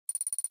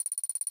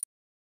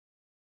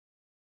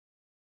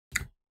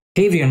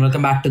Hey everyone,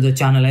 welcome back to the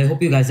channel. I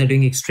hope you guys are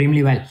doing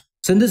extremely well.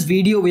 So in this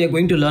video, we are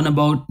going to learn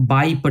about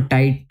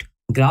bipartite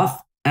graph,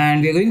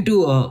 and we are going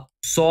to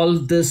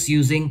solve this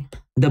using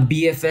the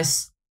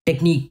BFS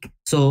technique.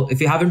 So if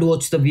you haven't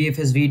watched the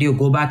BFS video,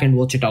 go back and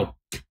watch it out.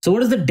 So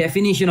what is the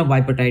definition of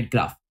bipartite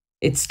graph?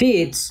 It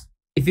states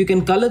if you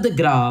can color the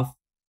graph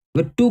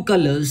with two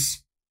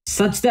colors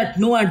such that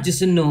no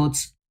adjacent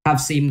nodes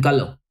have same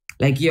color.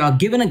 Like you are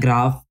given a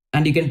graph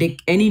and you can take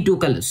any two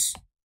colors,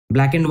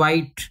 black and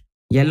white,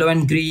 yellow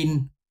and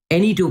green,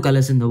 any two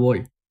colors in the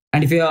world.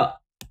 And if you are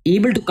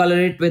able to color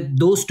it with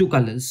those two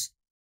colors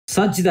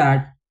such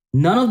that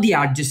none of the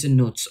adjacent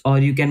nodes, or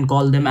you can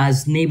call them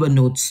as neighbor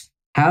nodes,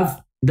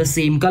 have the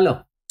same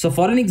color. So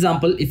for an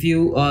example, if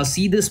you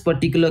see this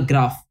particular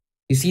graph,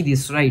 you see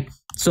this, right?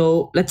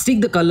 So let's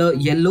take the color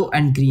yellow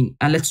and green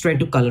and let's try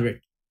to color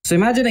it. So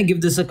imagine I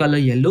give this a color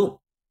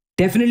yellow.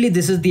 Definitely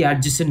this is the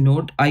adjacent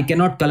node. I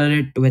cannot color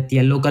it with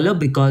yellow color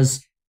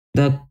because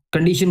the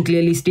condition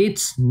clearly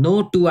states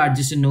no two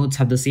adjacent nodes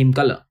have the same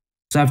color.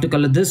 So I have to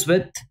color this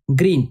with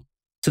green.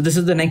 So this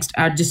is the next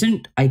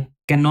adjacent. I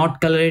cannot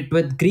color it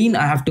with green.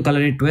 I have to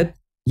color it with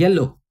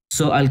yellow.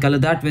 So I'll color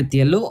that with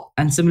yellow,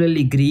 and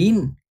similarly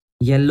green,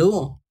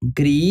 yellow,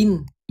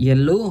 green,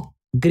 yellow,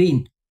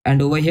 green.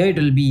 And over here it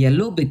will be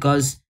yellow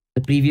because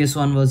the previous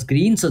one was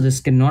green. So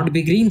this cannot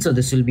be green. So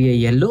this will be a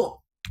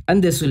yellow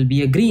and this will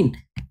be a green.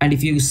 And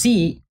if you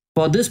see,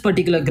 for this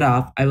particular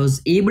graph, I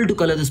was able to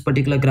color this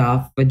particular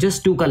graph with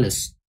just two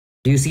colors.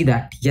 Do you see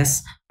that?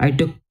 Yes, I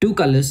took two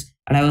colors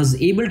and I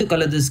was able to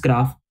color this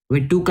graph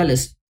with two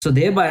colors. So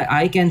thereby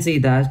I can say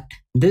that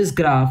this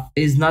graph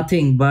is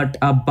nothing but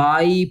a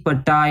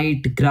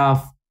bipartite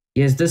graph.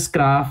 Yes, this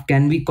graph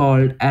can be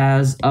called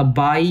as a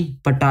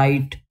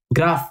bipartite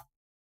graph.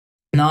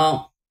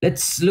 Now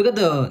let's look at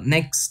the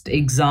next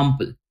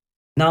example.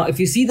 Now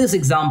if you see this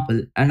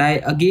example and I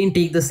again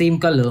take the same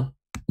color,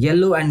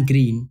 yellow and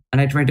green,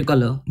 and I try to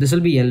color, this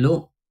will be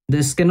yellow.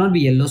 This cannot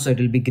be yellow, so it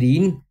will be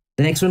green.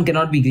 The next one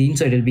cannot be green,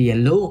 so it will be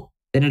yellow.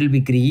 Then it will be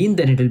green,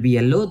 then it will be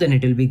yellow, then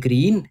it will be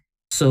green.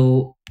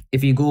 So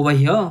if you go over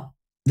here,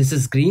 this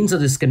is green, so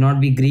this cannot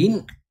be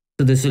green.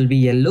 So this will be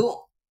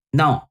yellow.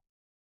 Now,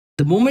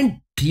 the moment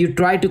you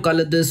try to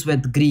color this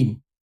with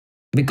green,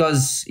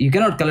 because you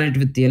cannot color it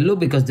with yellow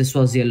because this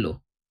was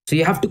yellow. So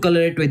you have to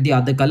color it with the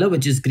other color,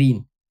 which is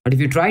green. But if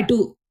you try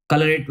to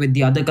color it with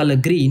the other color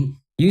green,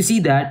 you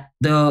see that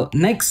the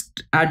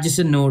next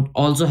adjacent node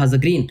also has a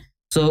green.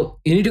 So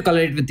you need to color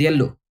it with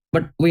yellow.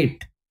 But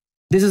wait,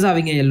 this is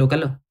having a yellow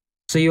color.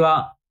 So you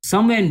are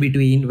somewhere in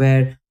between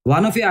where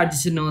one of your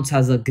adjacent nodes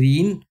has a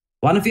green,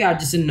 one of your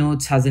adjacent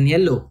nodes has an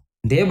yellow.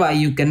 Thereby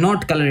you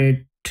cannot color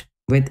it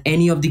with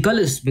any of the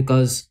colors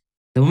because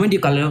the moment you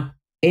color,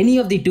 any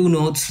of the two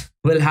nodes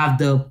will have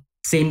the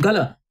same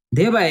color.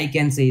 Thereby I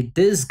can say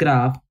this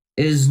graph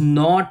is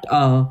not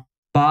a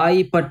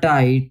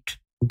bipartite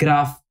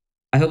graph.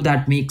 I hope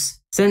that makes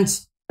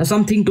sense. Now,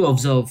 something to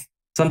observe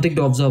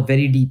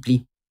very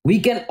deeply. We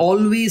can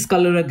always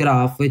color a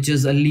graph which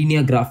is a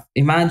linear graph.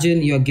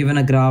 Imagine you're given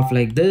a graph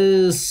like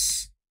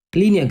this,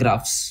 linear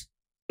graphs.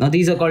 Now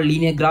these are called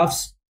linear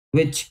graphs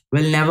which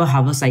will never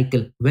have a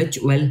cycle,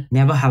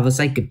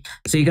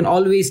 So you can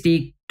always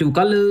take two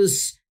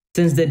colors.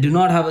 Since they do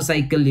not have a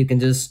cycle, you can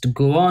just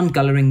go on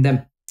coloring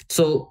them.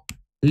 So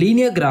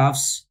linear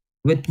graphs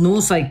with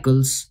no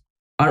cycles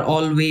are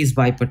always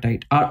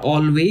bipartite,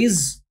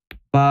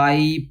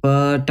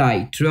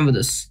 Remember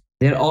this.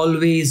 They're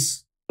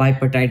always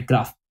bipartite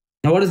graph.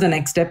 Now, what is the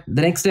next step?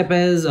 The next step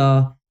is,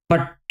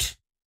 but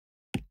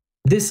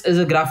this is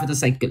a graph with a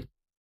cycle.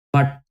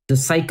 But the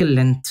cycle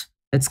length,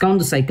 let's count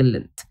the cycle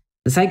length.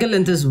 The cycle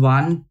length is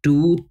 1,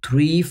 2,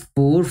 3,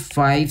 4,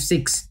 5,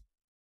 6.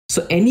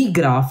 So any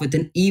graph with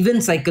an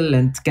even cycle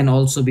length can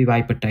also be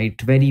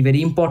bipartite. Very,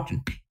 very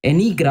important.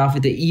 Any graph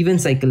with an even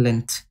cycle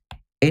length,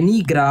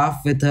 any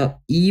graph with a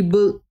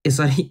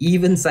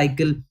even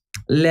cycle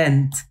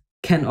length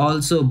can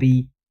also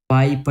be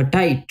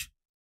bipartite.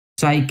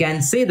 So I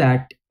can say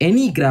that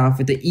any graph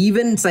with an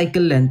even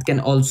cycle length can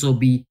also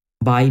be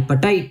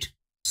bipartite.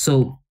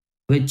 So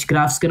which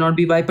graphs cannot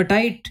be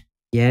bipartite?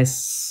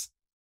 Yes,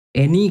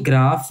 any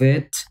graph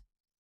with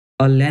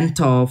a length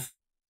of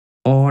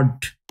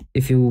odd,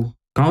 if you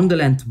count the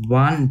length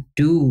 1,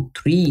 2,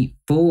 3,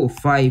 4,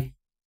 5,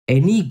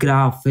 any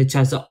graph which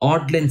has an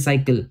odd length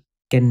cycle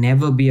can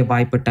never be a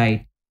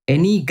bipartite.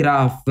 Any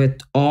graph with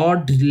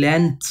odd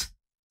length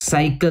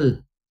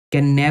cycle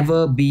can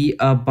never be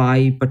a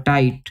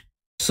bipartite.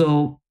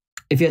 So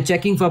if you're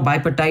checking for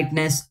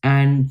bipartiteness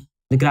and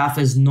the graph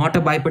is not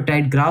a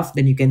bipartite graph,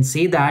 then you can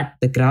say that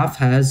the graph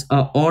has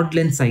an odd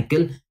length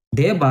cycle.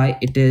 Thereby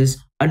it is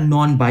a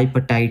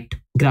non-bipartite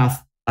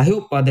graph. I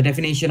hope the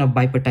definition of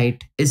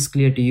bipartite is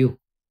clear to you.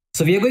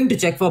 So we are going to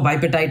check for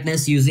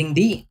bipartiteness using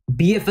the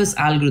BFS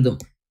algorithm.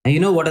 Now you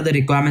know what are the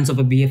requirements of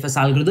a BFS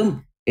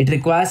algorithm? It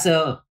requires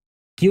a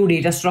queue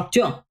data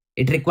structure.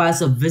 It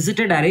requires a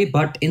visited array,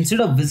 but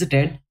instead of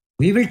visited,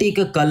 we will take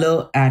a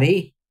color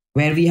array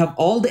where we have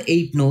all the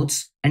 8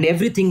 nodes and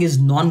everything is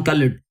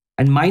non-colored.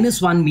 And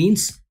 -1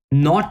 means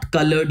not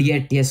colored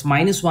yet. Yes,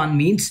 -1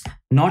 means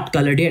not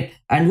colored yet.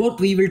 And what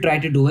we will try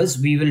to do is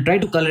we will try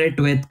to color it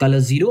with color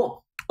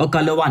 0 or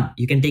color 1.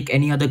 You can take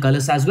any other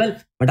colors as well,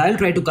 but I'll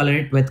try to color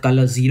it with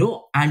color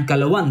 0 and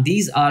color 1.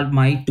 These are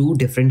my two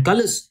different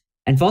colors.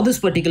 And for this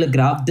particular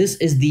graph, this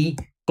is the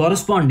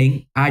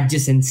corresponding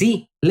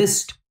adjacency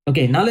list.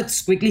 Okay, now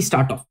let's quickly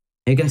start off.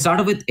 You can start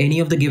off with any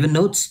of the given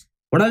nodes.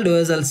 What I'll do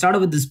is I'll start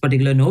off with this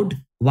particular node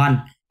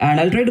 1 and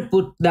I'll try to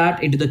put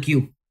that into the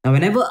queue. Now,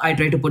 whenever I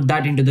try to put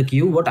that into the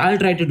queue, what I'll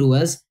try to do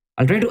is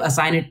I'll try to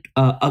assign it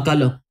a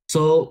color.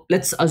 So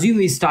let's assume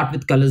we start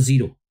with color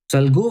 0. So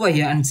I'll go over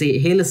here and say,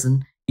 hey,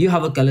 listen, you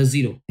have a color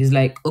 0. He's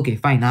like, okay,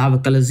 fine, I have a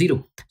color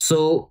 0.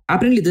 So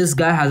apparently this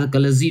guy has a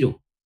color 0.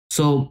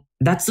 So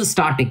that's the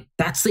starting.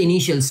 That's the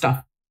initial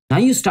stuff. Now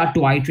you start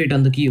to iterate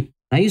on the queue.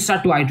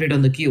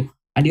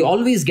 And you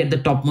always get the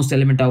topmost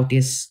element out.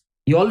 Yes,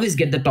 you always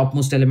get the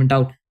topmost element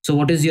out. So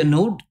what is your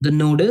node? The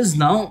node is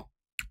now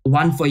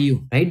 1 for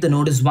you, right? The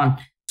node is 1.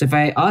 So if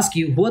I ask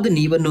you, who are the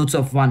neighbor nodes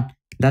of 1?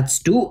 That's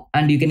 2.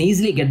 And you can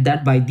easily get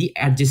that by the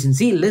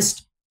adjacency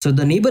list. So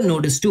the neighbor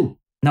node is 2.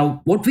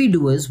 Now what we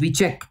do is we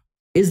check,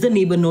 is the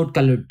neighbor node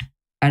colored?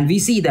 And we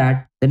see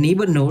that the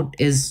neighbor node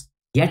is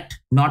yet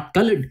not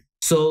colored.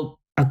 So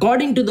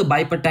according to the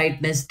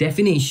bipartiteness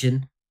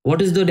definition,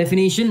 what is the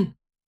definition?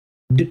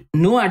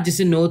 No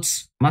adjacent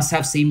nodes must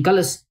have same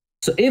colors.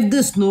 So if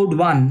this node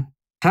 1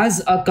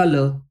 has a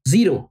color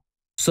 0,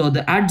 so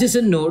the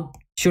adjacent node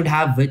should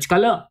have which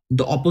color?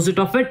 The opposite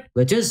of it,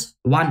 which is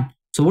 1.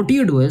 So what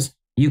you do is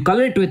you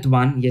color it with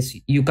 1. Yes,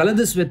 you color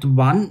this with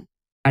 1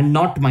 and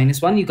not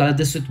 -1. You color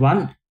this with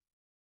 1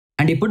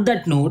 and you put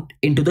that node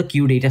into the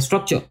queue data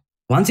structure.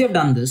 Once you have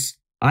done this,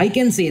 I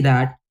can say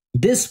that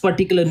this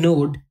particular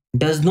node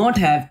does not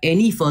have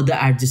any further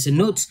adjacent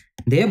nodes.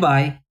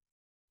 Thereby,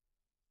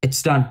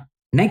 it's done.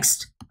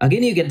 Next,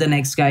 again, you get the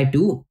next guy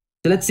 2.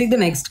 So let's take the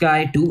next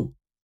guy 2.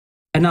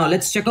 And now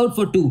let's check out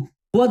for 2.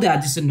 Who are the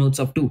adjacent nodes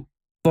of 2?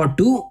 For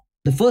 2,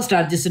 the first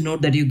adjacent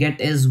node that you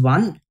get is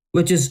 1,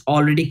 which is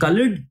already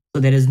colored.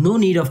 So there is no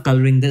need of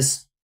coloring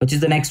this. Which is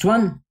the next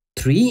one?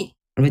 3.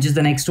 Which is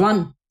the next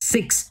one?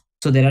 6.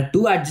 So there are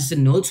 2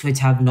 adjacent nodes which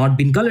have not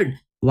been colored.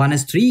 One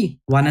is 3,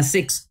 one is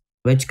 6.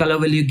 Which color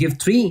will you give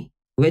 3?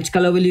 Which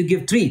color will you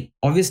give 3?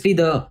 Obviously,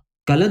 the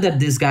color that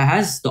this guy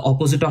has, the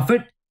opposite of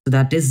it, so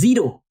that is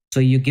 0. So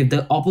you give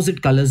the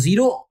opposite color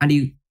 0 and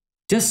you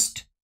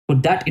just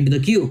put that into the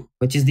queue,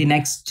 which is the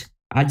next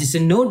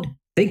adjacent node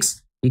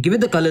 6. You give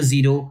it the color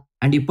 0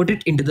 and you put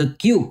it into the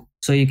queue.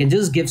 So you can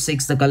just give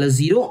 6 the color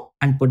 0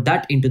 and put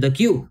that into the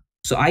queue.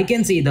 So I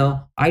can say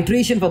the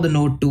iteration for the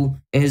node 2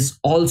 is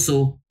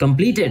also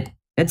completed.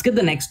 Let's get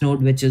the next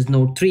node, which is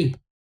node 3.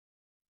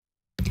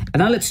 And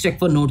now let's check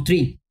for node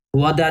 3.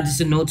 Who are the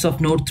adjacent nodes of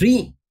node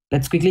 3?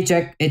 Let's quickly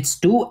check. It's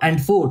 2 and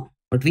 4.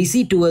 But we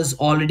see 2 is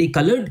already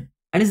colored.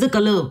 And is the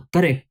color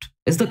correct?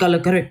 Is the color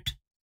correct?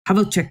 Have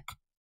a check.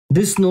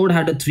 This node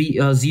had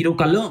a 0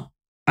 color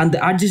and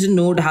the adjacent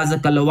node has a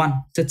color 1.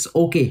 So it's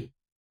okay.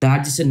 The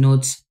adjacent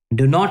nodes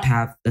do not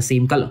have the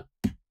same color.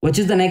 Which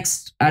is the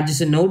next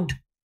adjacent node?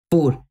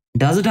 4.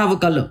 Does it have a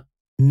color?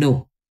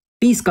 No.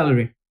 Please color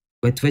it.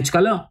 With which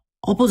color?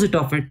 Opposite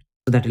of it.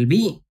 So that will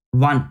be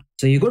 1.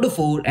 So you go to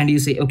 4 and you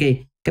say,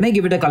 okay, can I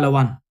give it a color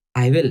 1?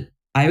 I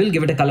will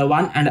give it a color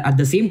 1 and at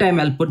the same time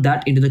I'll put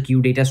that into the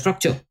queue data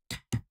structure.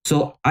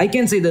 So I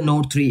can say the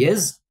node 3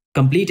 is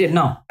completed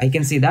now. I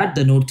can say that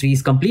the node 3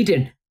 is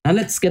completed. Now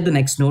let's get the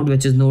next node,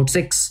 which is node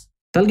 6.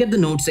 So I'll get the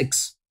node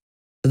 6.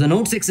 So the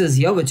node 6 is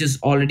here, which is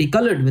already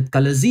colored with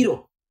color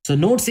 0. So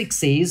node 6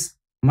 says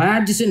my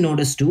adjacent node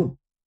is 2,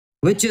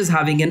 which is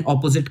having an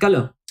opposite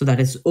color. So that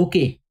is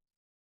okay.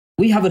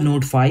 We have a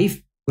node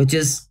 5, which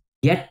is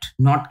yet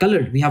not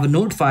colored. We have a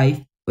node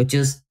 5, which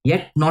is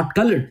yet not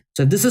colored.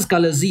 So if this is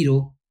color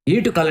 0, you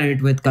need to color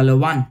it with color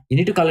 1. You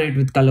need to color it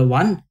with color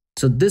 1.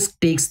 So this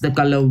takes the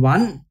color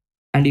 1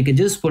 and you can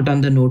just put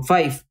on the node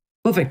 5.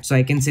 Perfect. So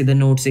I can say the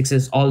node 6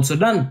 is also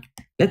done.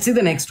 Let's see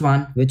the next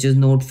one, which is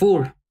node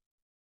 4.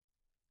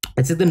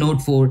 Let's see the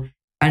node 4.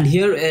 And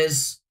here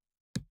is,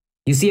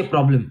 you see a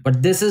problem,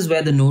 but this is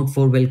where the node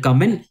 4 will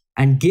come in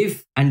and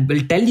give and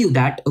will tell you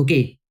that,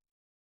 okay,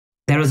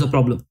 there is a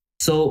problem.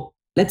 So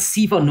let's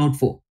see for node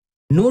 4.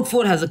 Node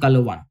 4 has a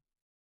color 1.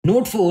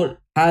 Node 4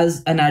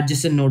 has an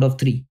adjacent node of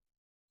 3.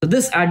 So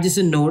this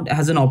adjacent node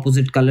has an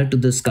opposite color to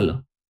this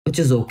color, which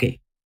is okay.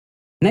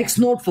 Next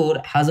node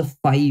 4 has a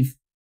 5.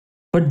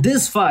 But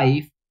this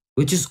 5,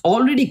 which is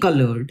already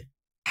colored,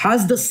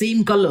 has the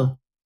same color.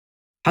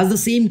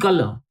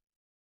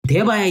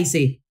 Thereby I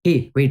say,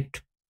 hey,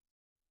 wait.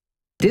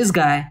 This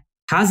guy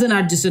has an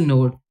adjacent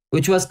node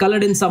which was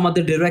colored in some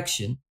other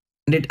direction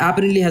and it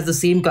apparently has the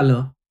same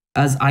color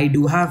as I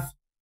do have.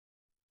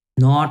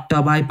 Not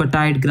a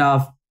bipartite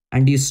graph.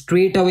 And you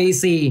straight away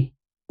say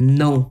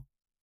no.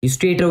 You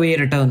straight away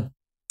return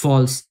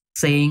false,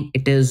 saying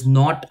it is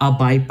not a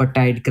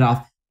bipartite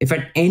graph. If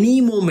at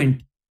any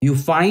moment you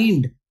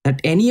find that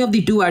any of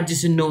the two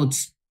adjacent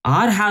nodes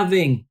are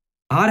having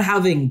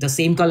the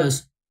same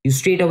colors, you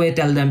straight away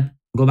tell them,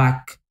 go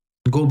back.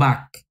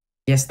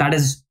 Yes, that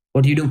is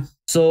what you do.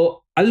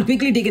 So I will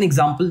quickly take an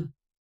example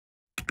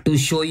to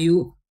show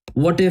you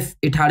what if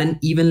it had an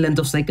even length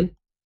of cycle.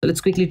 So let's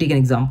quickly take an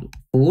example.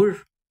 4,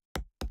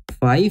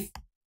 5,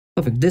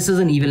 perfect. This is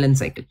an even length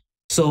cycle.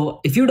 So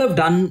if you'd have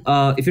done,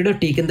 if you'd have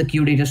taken the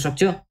queue data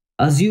structure,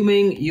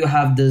 assuming you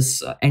have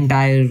this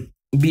entire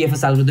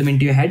BFS algorithm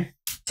into your head.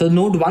 So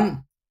node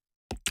 1,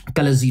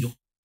 color 0.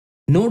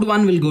 Node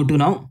 1 will go to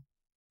now.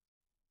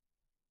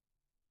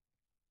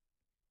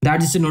 The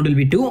adjacent node will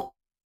be 2,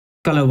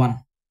 color 1.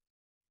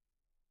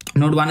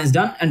 Node 1 is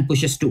done and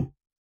pushes 2.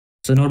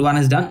 So node 1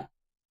 is done.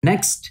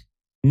 Next,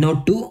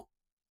 node 2,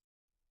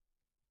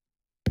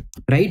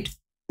 right?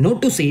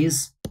 Node 2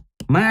 says,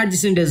 my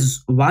adjacent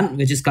is 1,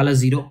 which is color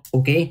 0.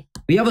 Okay.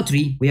 We have a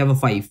 3, we have a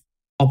 5.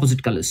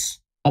 Opposite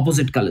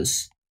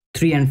colors.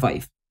 3 and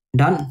 5.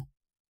 Done.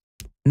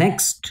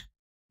 Next,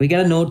 we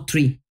get a node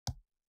 3.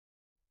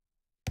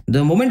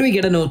 The moment we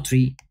get a node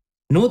 3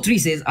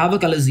 says, I have a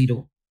color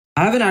 0.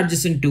 I have an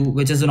adjacent 2,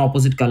 which is an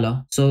opposite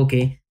color. So,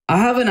 okay. I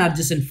have an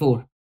adjacent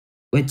 4,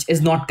 which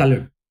is not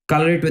colored.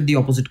 Color it with the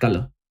opposite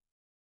color.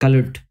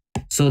 Colored.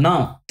 So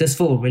now this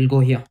 4 will go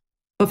here.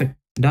 Perfect.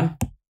 Done.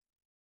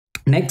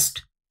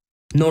 Next,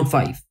 node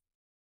 5.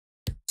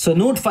 So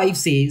node 5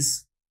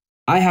 says,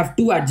 I have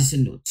 2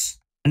 adjacent nodes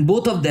and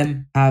both of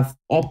them have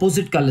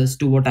opposite colors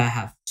to what I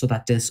have. So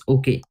that is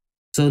okay.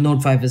 So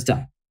node 5 is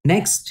done.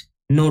 Next,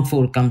 node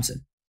 4 comes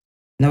in.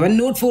 Now when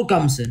node 4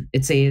 comes in,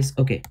 it says,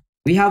 okay,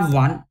 we have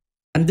 1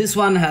 and this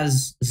one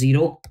has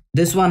 0.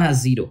 This one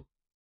has 0.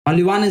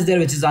 Only one is there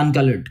which is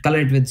uncolored. Color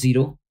it with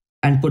 0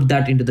 and put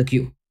that into the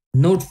queue.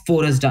 Node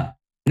 4 is done.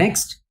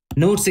 Next,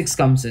 node 6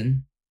 comes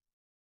in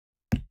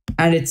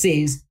and it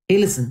says, hey,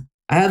 listen,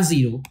 I have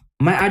 0.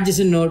 My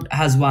adjacent node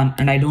has 1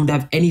 and I don't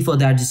have any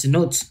further adjacent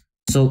nodes.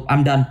 So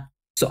I'm done.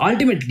 So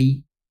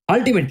ultimately,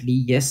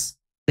 yes,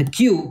 the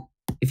queue,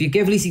 if you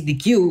carefully see, the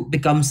queue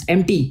becomes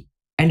empty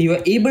and you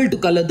are able to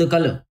color the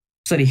color.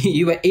 Sorry,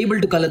 you are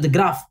able to color the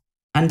graph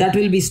and that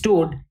will be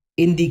stored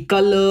in the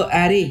color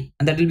array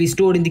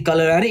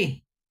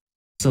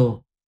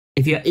So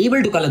if you are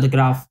able to color the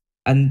graph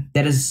and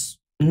there is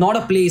not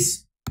a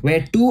place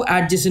where 2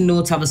 adjacent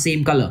nodes have the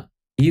same color,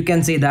 you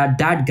can say that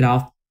that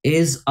graph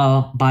is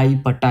a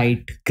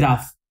bipartite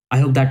graph. I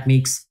hope that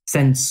makes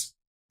sense.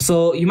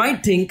 So you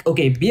might think,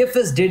 okay,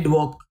 BFS did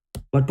work,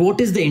 but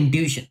what is the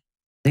intuition?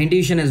 The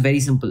intuition is very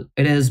simple.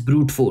 It is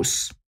brute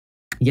force.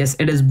 Yes,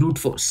 it is brute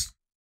force.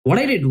 What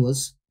I did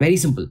was very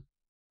simple.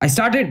 I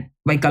started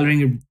by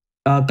coloring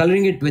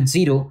it with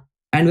 0.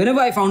 And whenever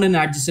I found an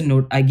adjacent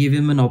node, I gave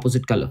him an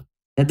opposite color.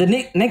 At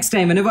the next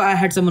time, whenever I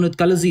had someone with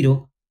color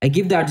 0, I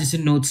give the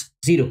adjacent nodes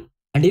 0.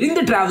 And during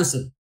the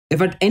traversal,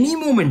 if at any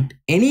moment,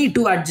 any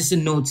 2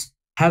 adjacent nodes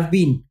have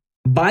been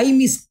by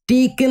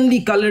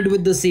mistakenly colored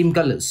with the same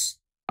colors,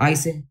 I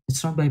say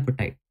it's not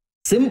bipartite.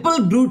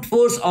 Simple brute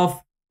force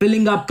of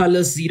filling up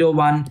colors 0,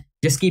 1,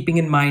 just keeping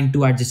in mind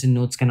 2 adjacent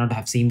nodes cannot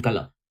have same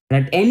color.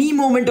 At any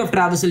moment of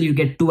traversal, you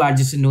get 2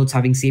 adjacent nodes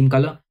having same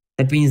color.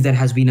 That means there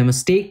has been a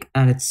mistake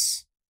and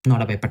it's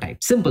not a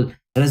bipartite. Simple.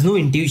 There is no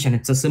intuition.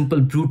 It's a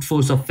simple brute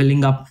force of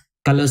filling up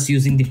colors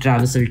using the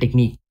traversal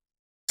technique.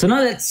 So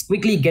now let's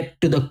quickly get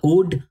to the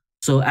code.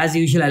 So as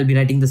usual, I'll be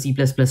writing the C++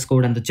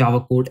 code and the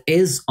Java code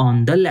is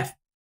on the left.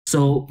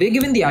 So we're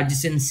given the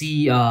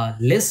adjacency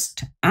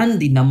list and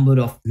the number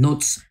of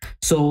nodes.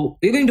 So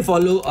we're going to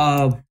follow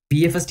a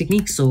BFS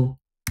technique. So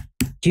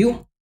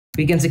Q,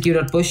 we can say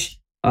Q.push.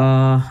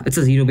 It's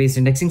a 0 based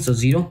indexing. So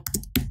 0.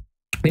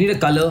 We need a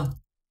color.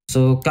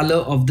 So color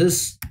of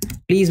this,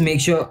 please make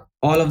sure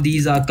all of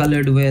these are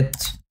colored with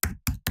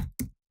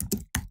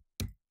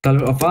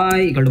color of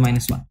I equal to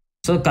 -1.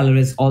 So color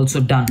is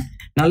also done.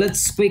 Now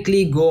let's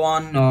quickly go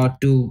on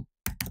to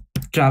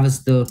traverse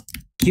the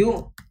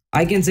queue.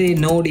 I can say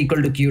node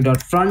equal to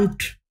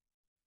Q.front,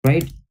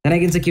 right? Then I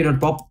can say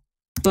Q.pop.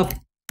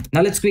 Perfect.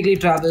 Now let's quickly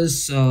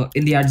traverse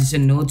in the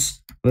adjacent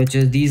nodes, which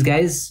is these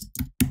guys.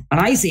 And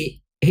I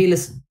say, hey,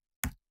 listen,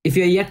 if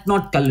you're yet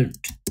not colored,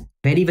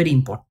 very, very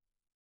important.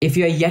 If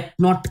you're yet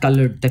not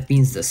colored, that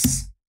means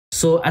this.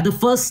 So at the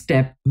first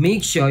step,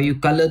 make sure you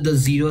color the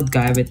 0th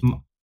guy with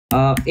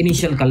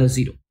initial color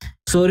 0.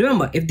 So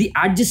remember, if the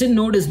adjacent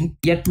node is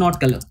yet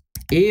not colored,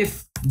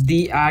 if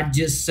the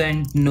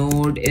adjacent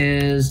node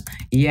is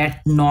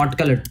yet not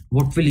colored,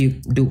 what will you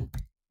do?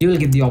 You will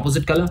give the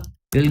opposite color.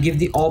 You will give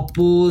the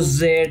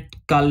opposite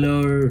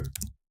color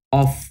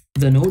of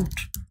the node.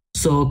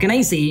 So can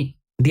I say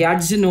the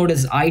adjacent node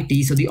is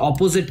IT, so the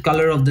opposite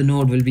color of the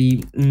node will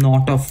be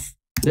not of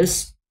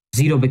this.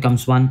 0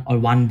 becomes 1 or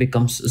 1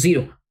 becomes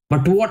 0.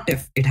 But what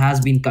if it has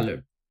been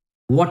colored?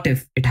 What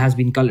if it has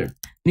been colored?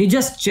 You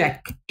just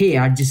check, hey,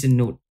 adjacent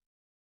node,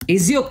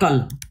 is your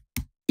color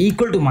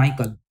equal to my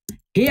color?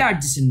 Hey,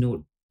 adjacent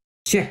node,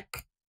 check.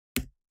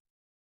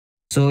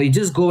 So you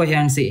just go ahead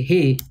and say,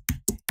 hey,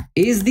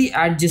 is the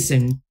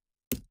adjacent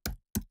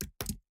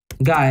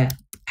guy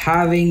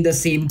having the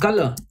same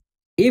color?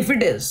 If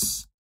it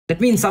is, that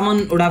means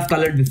someone would have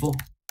colored before.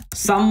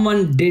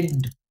 Someone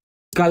did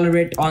color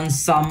it on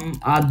some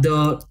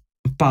other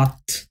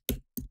path.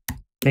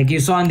 Like you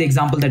saw in the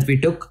example that we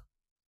took,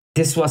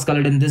 this was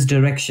colored in this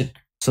direction.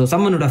 So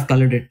someone would have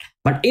colored it.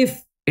 But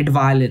if it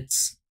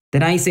violates,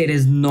 then I say it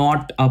is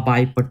not a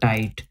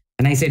bipartite.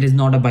 And I say it is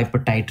not a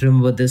bipartite.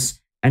 Remember this.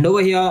 And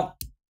over here,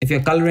 if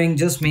you're coloring,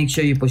 just make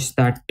sure you push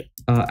that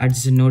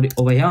adjacent node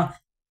over here.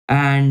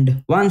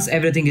 And once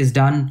everything is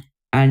done,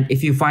 and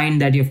if you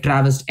find that you've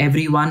traversed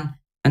everyone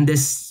and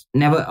this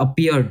never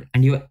appeared,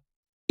 and you're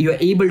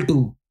able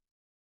to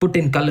put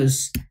in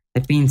colors,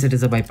 that means it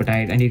is a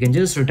bipartite, and you can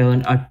just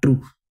return a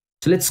true.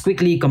 So let's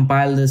quickly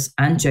compile this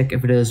and check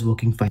if it is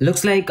working fine.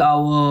 Looks like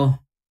our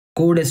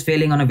code is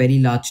failing on a very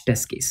large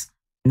test case.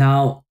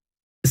 Now,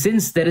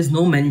 since there is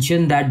no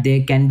mention that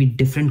there can be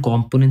different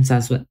components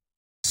as well,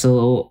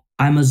 so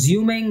I'm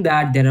assuming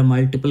that there are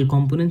multiple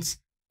components,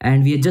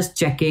 and we are just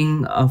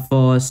checking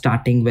for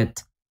starting with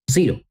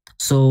 0.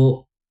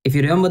 So if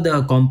you remember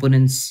the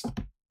components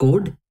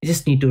code, you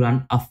just need to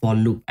run a for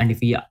loop. And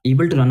if we are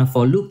able to run a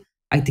for loop,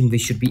 I think we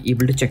should be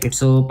able to check it.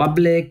 So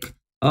public,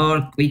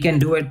 or we can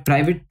do it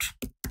private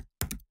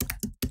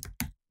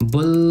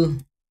bull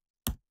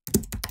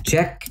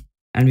check,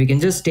 and we can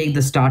just take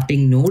the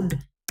starting node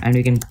and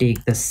we can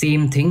take the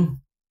same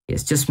thing.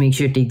 Yes, just make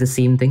sure you take the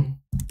same thing.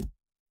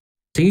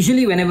 So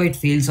usually whenever it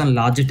fails on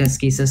larger test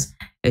cases,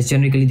 it's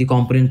generally the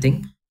component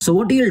thing. So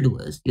what you'll do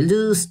is you'll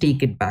just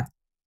take it back.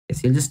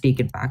 Yes, you'll just take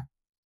it back.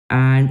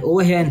 And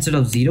over here, instead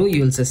of 0,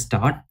 you'll say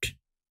start.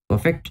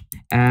 Perfect.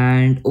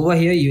 And over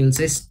here, you'll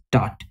say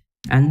start.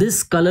 And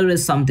this color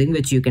is something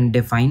which you can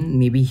define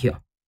maybe here.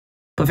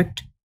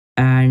 Perfect.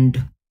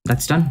 And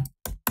that's done.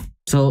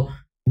 So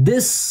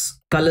this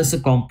colors a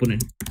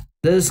component.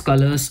 This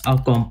colors a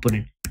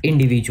component.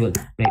 Individual,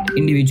 right?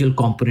 Individual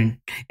component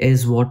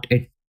is what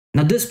it.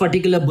 Now this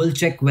particular bull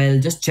check, well,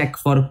 just check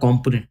for a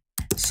component.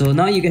 So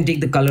now you can take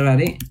the color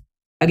array.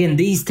 Again,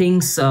 these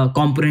things,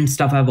 component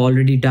stuff I've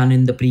already done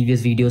in the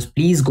previous videos.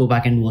 Please go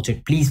back and watch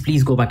it.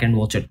 Please go back and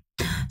watch it.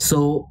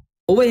 So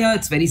over here,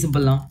 it's very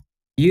simple now.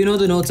 You know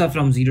the nodes are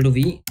from 0 to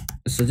V.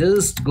 So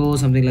just go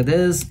something like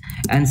this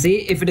and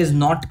say if it is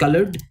not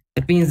colored,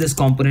 that means this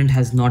component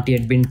has not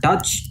yet been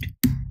touched.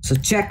 So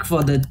check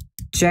for the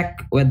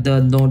check with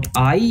the node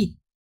I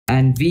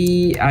and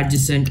V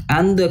adjacent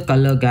and the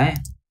color guy.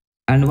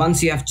 And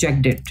once you have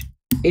checked it,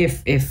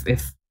 if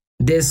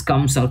this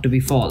comes out to be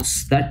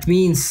false, that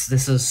means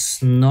this is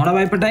not a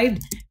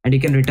bipartite and you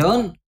can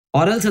return,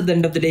 or else at the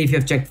end of the day, if you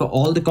have checked for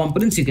all the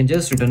components, you can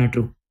just return a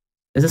true.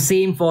 It's the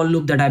same for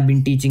loop that I've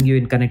been teaching you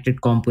in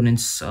connected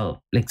components,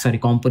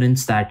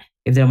 components, that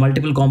if there are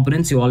multiple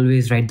components, you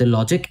always write the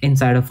logic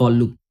inside a for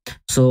loop.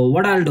 So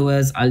what I'll do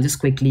is I'll just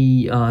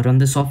quickly run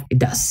this off. It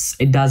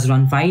does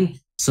run fine.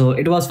 So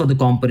it was for the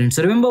component.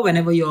 So remember,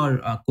 whenever your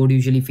code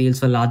usually fails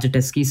for larger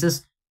test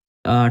cases,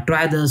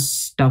 try this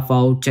stuff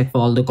out, check for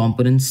all the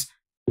components.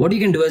 What you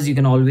can do is you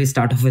can always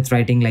start off with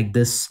writing like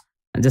this,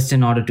 just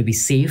in order to be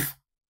safe.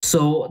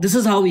 So this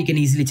is how we can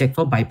easily check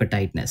for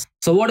bipartiteness.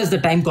 So what is the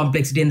time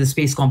complexity and the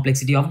space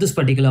complexity of this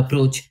particular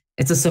approach?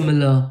 It's a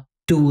similar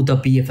to the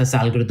BFS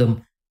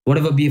algorithm.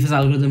 Whatever BFS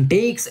algorithm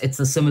takes, it's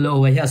a similar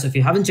over here. So if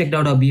you haven't checked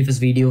out our BFS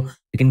video,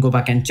 you can go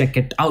back and check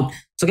it out.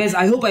 So guys,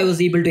 I hope I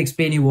was able to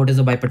explain you what is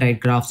a bipartite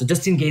graph. So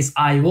just in case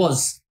I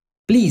was,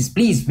 please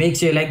make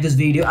sure you like this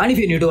video. And if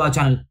you're new to our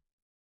channel,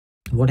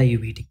 what are you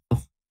waiting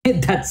for?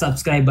 Hit that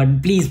subscribe button.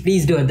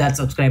 Please do hit that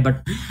subscribe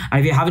button. And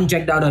if you haven't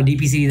checked out our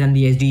DP series and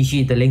the SD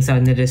sheet, the links are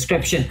in the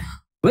description.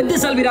 With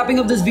this, I'll be wrapping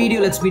up this video.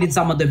 Let's meet in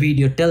some other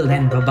video. Till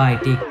then, bye-bye.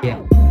 Take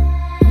care.